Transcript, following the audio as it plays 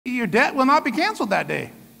your debt will not be canceled that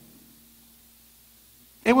day.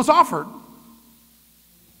 It was offered.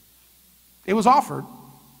 It was offered.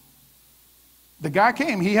 The guy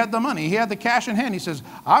came. He had the money. He had the cash in hand. He says,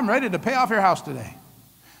 I'm ready to pay off your house today.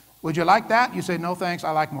 Would you like that? You say, no, thanks.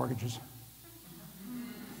 I like mortgages.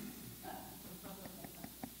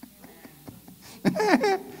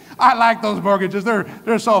 I like those mortgages.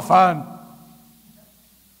 They're so fun.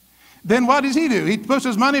 Then what does he do? He puts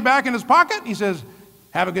his money back in his pocket. He says,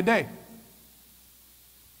 have a good day.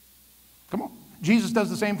 Come on. Jesus does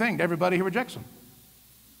the same thing to everybody who rejects him.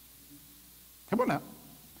 Come on now.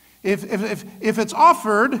 If it's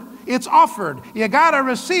offered, it's offered. You got to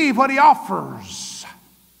receive what he offers.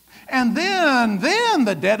 And then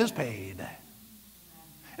the debt is paid.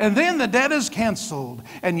 And then the debt is canceled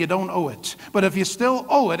and you don't owe it. But if you still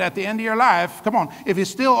owe it at the end of your life, come on, if you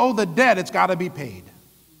still owe the debt, it's got to be paid.